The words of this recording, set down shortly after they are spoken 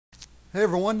Hey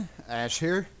everyone, Ash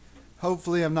here.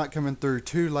 Hopefully I'm not coming through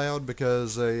too loud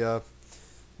because my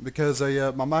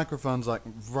microphone's like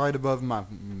right above my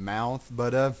mouth,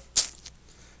 but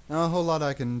not a whole lot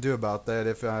I can do about that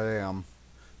if I am.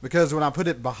 Because when I put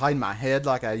it behind my head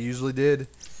like I usually did,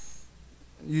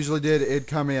 it'd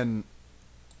come in,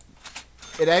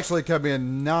 it actually come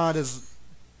in not as,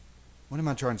 what am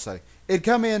I trying to say? It'd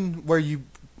come in where you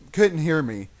couldn't hear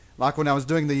me, like when I was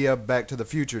doing the Back to the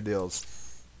Future deals.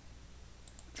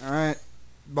 Alright,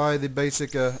 buy the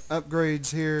basic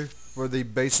upgrades here for the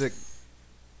basic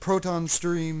proton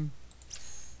stream.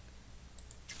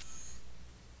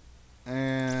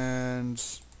 And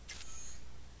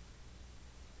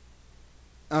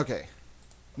okay,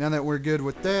 now that we're good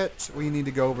with that, we need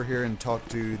to go over here and talk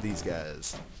to these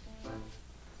guys.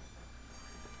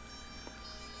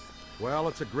 Well,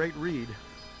 it's a great read,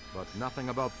 but nothing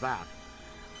about that.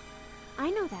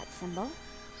 I know that symbol.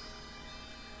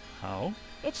 How?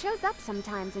 It shows up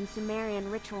sometimes in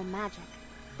Sumerian ritual magic.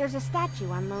 There's a statue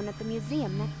on loan at the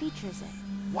museum that features it.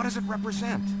 What does it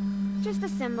represent? Just a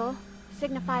symbol.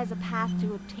 Signifies a path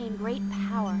to obtain great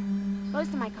power. Most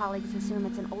of my colleagues assume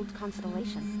it's an old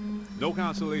constellation. No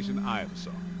constellation I ever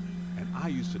saw. And I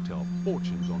used to tell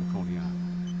fortunes on Coney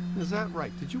Island. Is that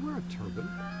right? Did you wear a turban?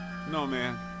 No,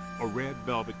 man. A red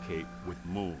velvet cape with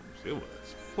moons. It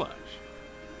was plush.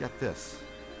 Get this.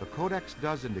 The Codex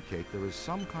does indicate there is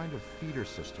some kind of feeder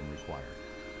system required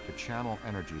to channel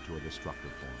energy to a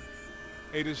destructive form.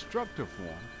 A destructive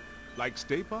form? Like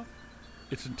Stay Puft?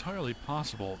 It's entirely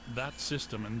possible that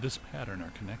system and this pattern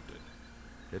are connected.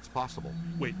 It's possible.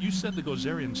 Wait, you said the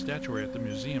Gozerian statuary at the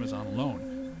museum is on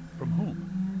loan. From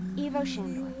whom? Ivo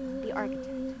Shandor, the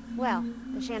architect. Well,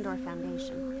 the Shandor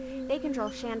Foundation. They control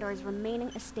Shandor's remaining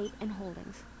estate and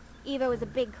holdings. Ivo is a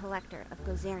big collector of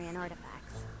Gozerian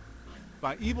artifacts.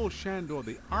 By Ivo Shandor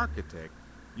the architect,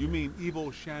 you mean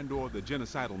Ivo Shandor the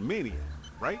genocidal maniac,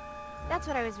 right? That's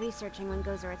what I was researching when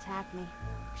Gozer attacked me.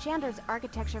 Shandor's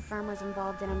architecture firm was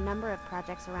involved in a number of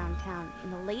projects around town in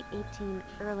the late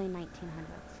early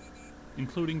 1900s.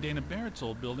 Including Dana Barrett's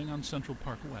old building on Central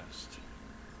Park West.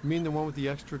 You mean the one with the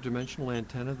extra-dimensional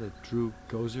antenna that drew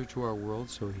Gozer to our world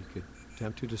so he could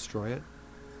attempt to destroy it?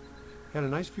 Had a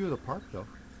nice view of the park, though.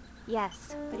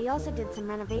 Yes, but he also did some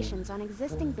renovations on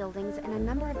existing buildings and a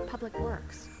number of public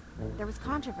works. There was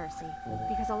controversy,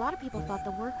 because a lot of people thought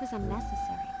the work was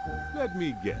unnecessary. Let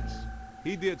me guess.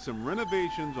 He did some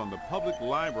renovations on the public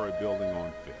library building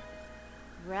on Fifth.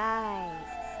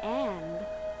 Right. And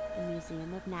the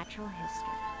Museum of Natural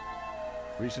History.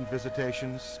 Recent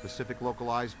visitations, specific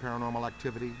localized paranormal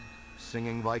activity,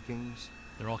 singing Vikings.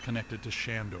 They're all connected to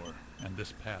Shandor and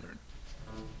this pattern.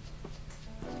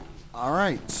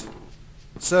 Alright,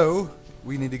 so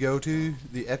we need to go to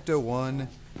the Ecto-1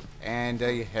 and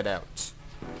head out.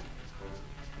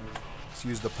 Let's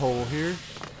use the pole here.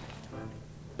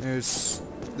 There's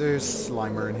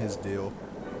Slimer and his deal.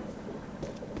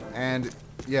 And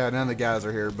yeah, none of the guys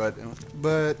are here, but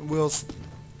we'll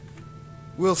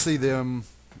see them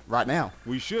right now.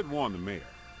 We should warn the mayor.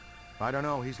 I don't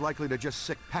know, he's likely to just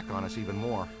sick peck on us even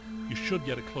more. You should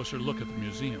get a closer look at the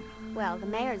museum. Well, the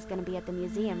mayor's gonna be at the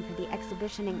museum for the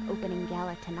exhibitioning opening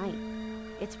gala tonight.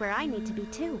 It's where I need to be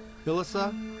too.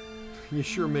 Hilissa, you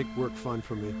sure make work fun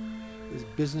for me. Is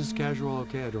business casual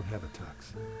okay? I don't have a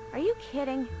tux. Are you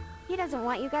kidding? He doesn't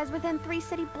want you guys within 3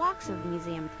 city blocks of the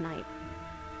museum tonight.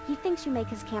 He thinks you make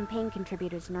his campaign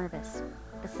contributors nervous.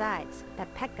 Besides,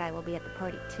 that Peck guy will be at the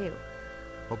party too.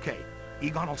 Okay,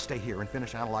 Egon will stay here and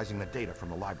finish analyzing the data from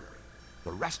the library.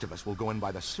 The rest of us will go in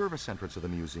by the service entrance of the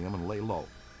museum and lay low.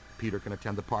 Peter can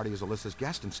attend the party as Alyssa's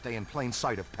guest and stay in plain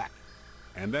sight of Peck.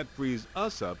 And that frees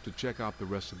us up to check out the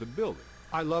rest of the building.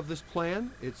 I love this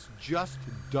plan. It's just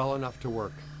dull enough to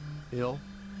work. Il,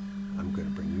 I'm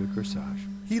gonna bring you a corsage.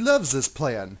 He loves this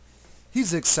plan.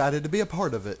 He's excited to be a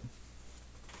part of it.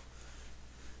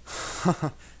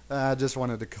 I just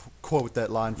wanted to quote that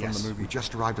line from the movie. We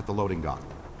just arrived at the loading dock.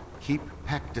 Keep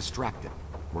Peck distracted.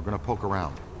 We're gonna poke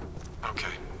around.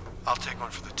 Okay, I'll take one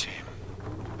for the team.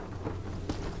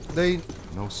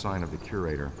 No sign of the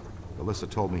curator. Alyssa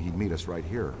told me he'd meet us right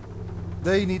here.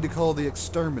 They need to call the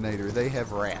exterminator. They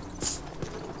have rats.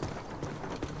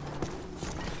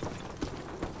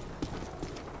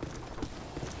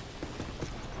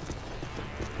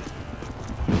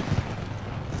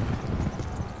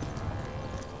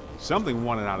 Something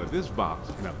wanted out of this box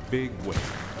in a big way.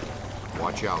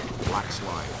 Watch out, black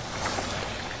slime.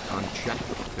 Unchecked,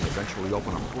 can eventually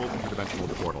open a full three-dimensional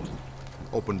portal. An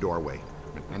open doorway,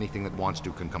 and anything that wants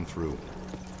to can come through.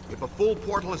 If a full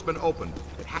portal has been opened,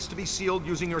 it has to be sealed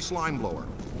using your slime blower.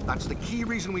 That's the key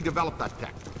reason we developed that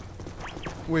tech.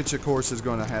 which of course is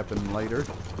going to happen later.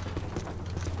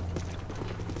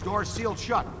 Door's sealed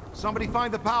shut. Somebody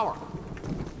find the power.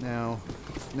 Now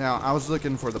I was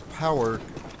looking for the power.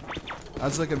 I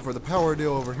was looking for the power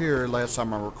deal over here last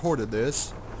time I recorded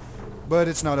this, but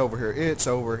it's not over here. It's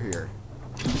over here.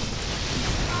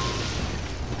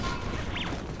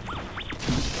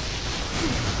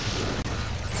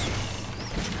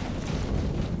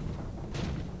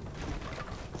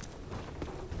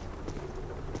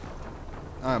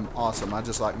 I'm awesome. I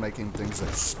just like making things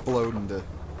explode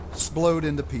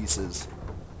into pieces.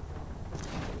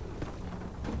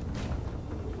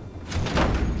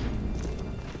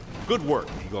 Good work,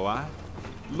 Eagle Eye.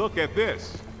 Look at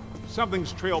this.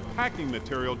 Something's trailed packing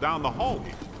material down the hall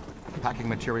here. Packing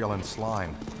material and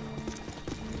slime.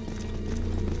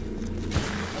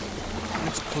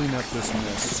 Let's clean up this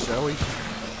mess, shall we?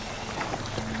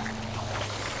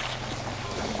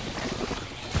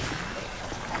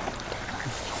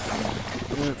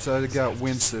 Oops, I got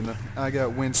Winston. I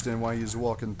got Winston while he was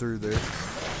walking through there.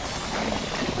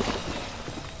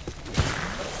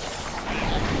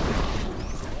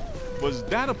 Was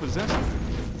that a possessor?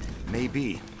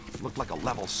 Maybe. Looked like a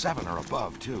level 7 or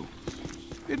above, too.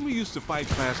 Didn't we used to fight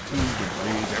class 2s and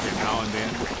 3s every now and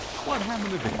then? What happened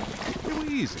to them? They were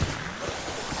easy.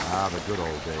 Ah, the good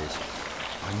old days.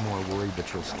 I'm more worried that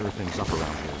she'll stir things up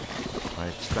around here. I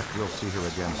expect we'll see her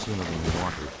again sooner than we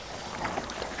want her.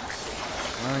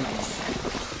 Right.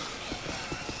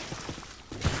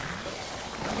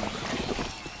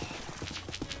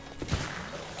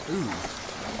 Ooh,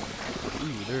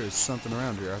 there is something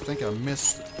around here. I think I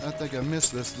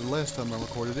missed this the last time I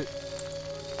recorded it.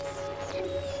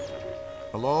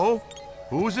 Hello?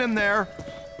 Who's in there?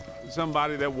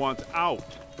 Somebody that wants out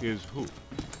is who?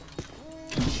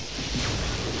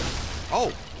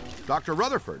 Oh, Dr.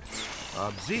 Rutherford.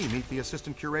 Z, meet the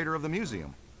assistant curator of the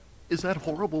museum. Is that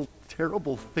horrible,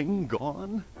 terrible thing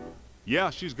gone? Yeah,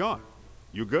 she's gone.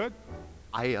 You good?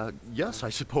 Yes, I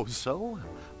suppose so.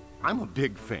 I'm a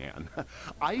big fan.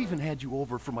 I even had you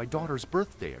over for my daughter's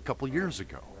birthday a couple years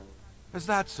ago. Is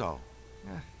that so?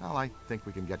 Well, I think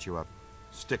we can get you a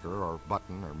sticker or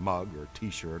button or mug or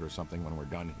t-shirt or something when we're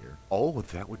done here. Oh,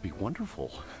 that would be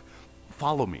wonderful.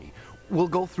 Follow me. We'll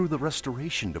go through the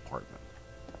restoration department.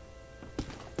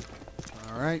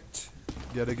 Alright.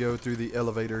 Gotta go through the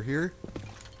elevator here.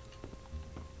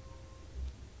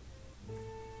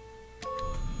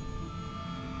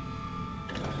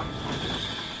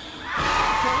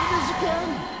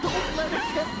 Don't let it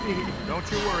hit me. Don't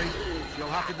you worry. She'll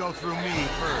have to go through me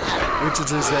first. Which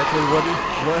is exactly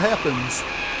what happens.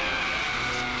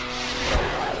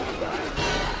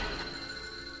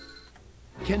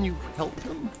 Can you help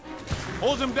him?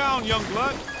 Hold him down, young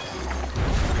blood.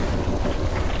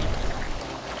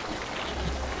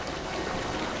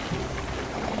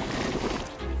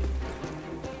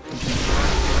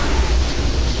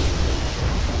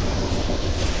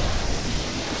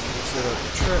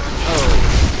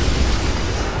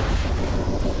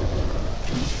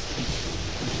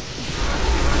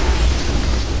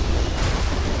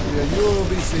 You'll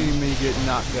be seeing me get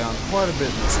knocked down quite a bit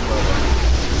in this level.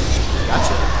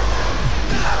 Gotcha.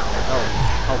 Oh.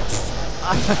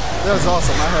 That was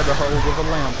awesome. I had the hold of a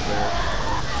lamp there.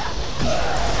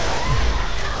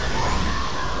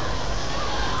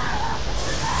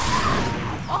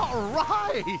 All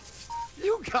right!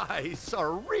 You guys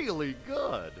are really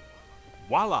good.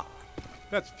 Voila!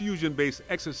 That's fusion-based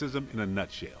exorcism in a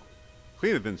nutshell.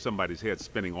 Cleaner than somebody's head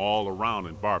spinning all around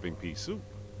in barbing pea soup.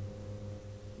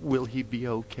 Will he be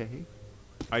okay?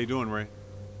 How you doing, Ray?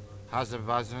 How's it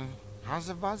buzzing?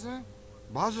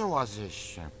 Buzzer was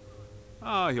this?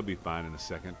 Oh, he'll be fine in a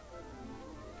second.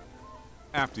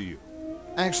 After you.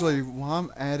 Actually, while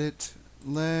I'm at it,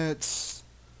 there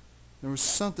was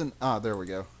something. Ah, there we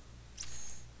go.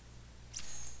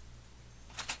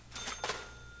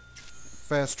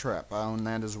 Fast trap. I own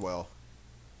that as well.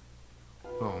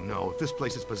 Oh no, if this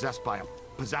place is possessed by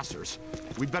possessors,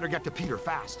 we'd better get to Peter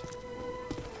fast.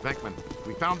 Venkman,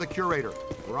 we found the curator.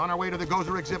 We're on our way to the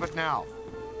Gozer exhibit now.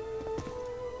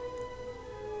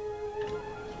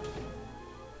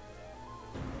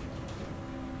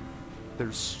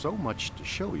 There's so much to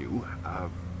show you.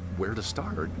 Where to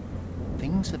start?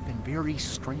 Things have been very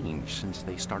strange since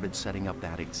they started setting up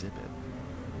that exhibit.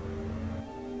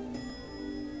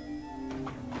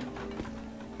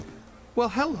 Well,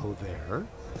 hello there.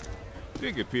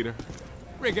 Dig it, Peter.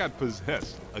 Ray got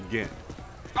possessed again.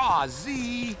 Aw,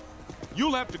 Z!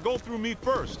 You'll have to go through me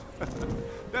first.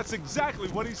 That's exactly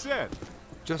what he said.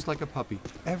 Just like a puppy.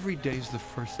 Every day's the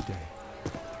first day.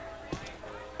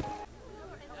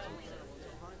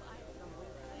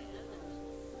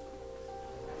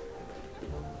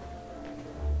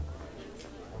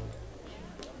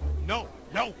 No,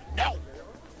 no, no!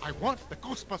 I want the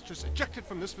Ghostbusters ejected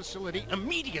from this facility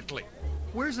immediately.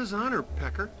 Where's his honor,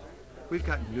 Pecker? We've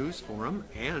got news for him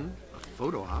and a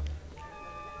photo op.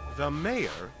 The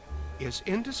mayor is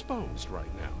indisposed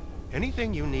right now.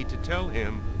 Anything you need to tell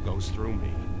him goes through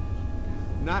me.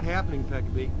 Not happening,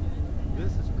 Peckerby.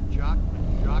 This is for Jock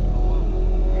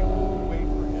alone. We won't wait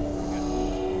for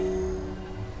him.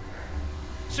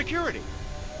 Security,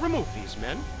 remove these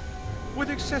men with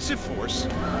excessive force.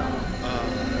 Poison?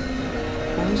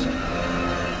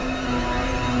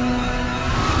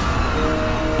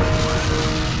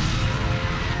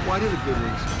 Why do the good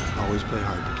ones always play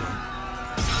hard to get?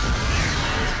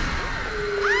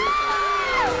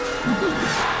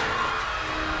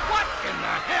 What in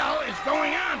the hell is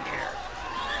going on here?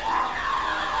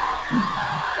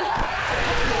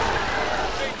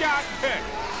 They got picked.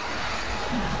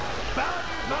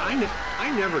 I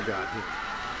never got him.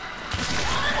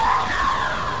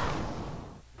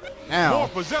 More Ow.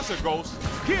 possessor ghosts.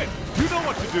 Kid, you know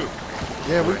what to do.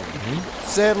 Yeah,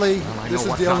 sadly, I this know is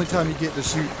what the only not to time you get to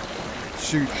shoot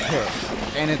Peck,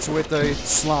 and it's with a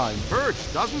slime.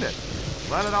 Hurts, doesn't it?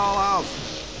 Let it all out.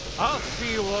 I'll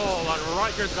see you all on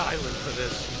Rikers Island for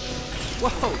this.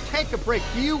 Whoa, take a break.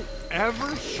 Do you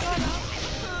ever shut up?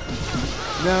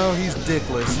 No, he's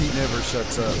Dickless. He never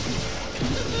shuts up.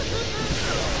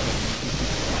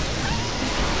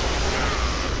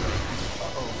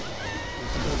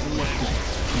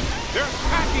 They're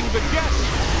attacking the guests.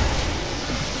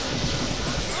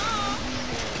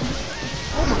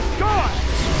 Oh my God!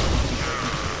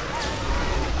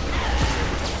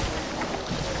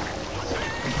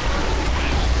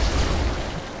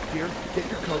 Here, get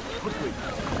your coat, quickly.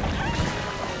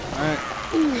 Alright.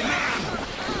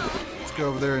 Let's go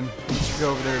over there and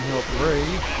help Ray.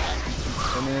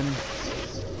 And then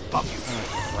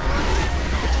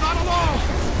It's not alone.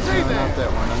 no, not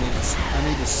that one. I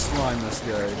need to slime this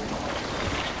guy.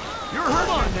 You're hurt.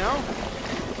 Come on now!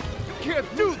 You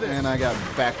can't do this! And I got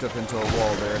backed up into a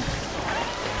wall there.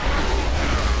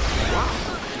 Wow,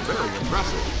 very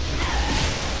impressive.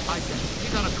 I think you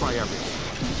gotta try everything,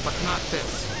 but not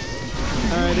this.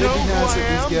 Alright, it'd know be who nice I if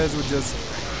am? these guys would just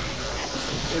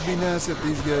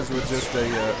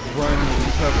run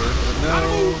and cover. But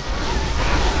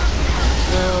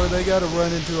no, they gotta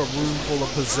run into a room full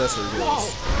of possessor Whoa,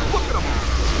 ghosts. look at them all.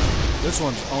 This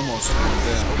one's almost going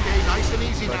down. Okay, nice and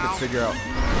easy If I now. could figure out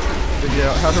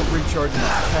how to recharge my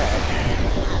pack.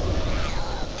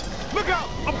 Look out!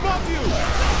 Above you!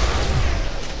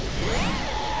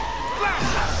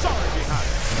 Blast! Sorry behind.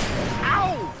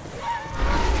 Ow!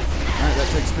 Alright, that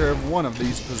takes care of one of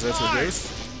these possessor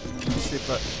ghosts. Let's see if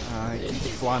I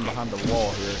keep flying behind the wall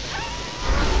here.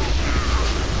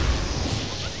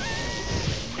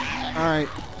 Alright,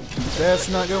 that's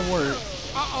not gonna work.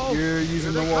 You're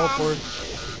using the wall for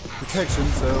protection,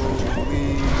 so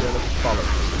we gotta follow.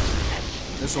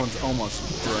 This one's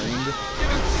almost drained.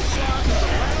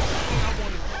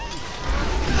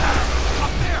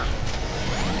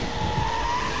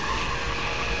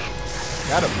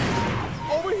 Got him.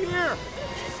 Over here!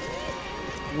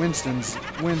 Winston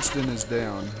is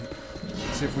down.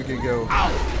 See if we can go.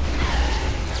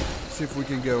 See if we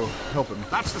can go help him.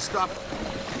 That's the stuff.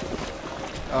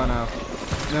 Oh no,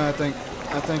 no, I think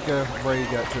Ray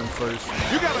got to him first.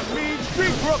 You got a mean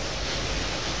street crook!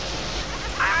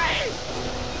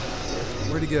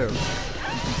 Where'd he go?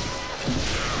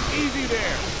 Easy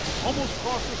there. Almost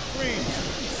crossed the screen.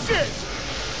 Shit!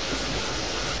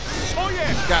 Oh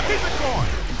yeah! Got it. Keep it going!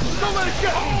 Don't let it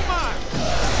get all mine!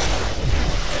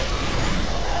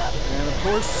 And of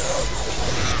course,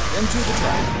 into the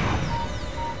trap.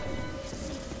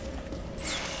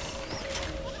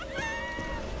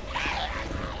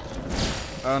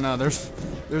 Oh no,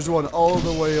 there's one all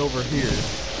the way over here.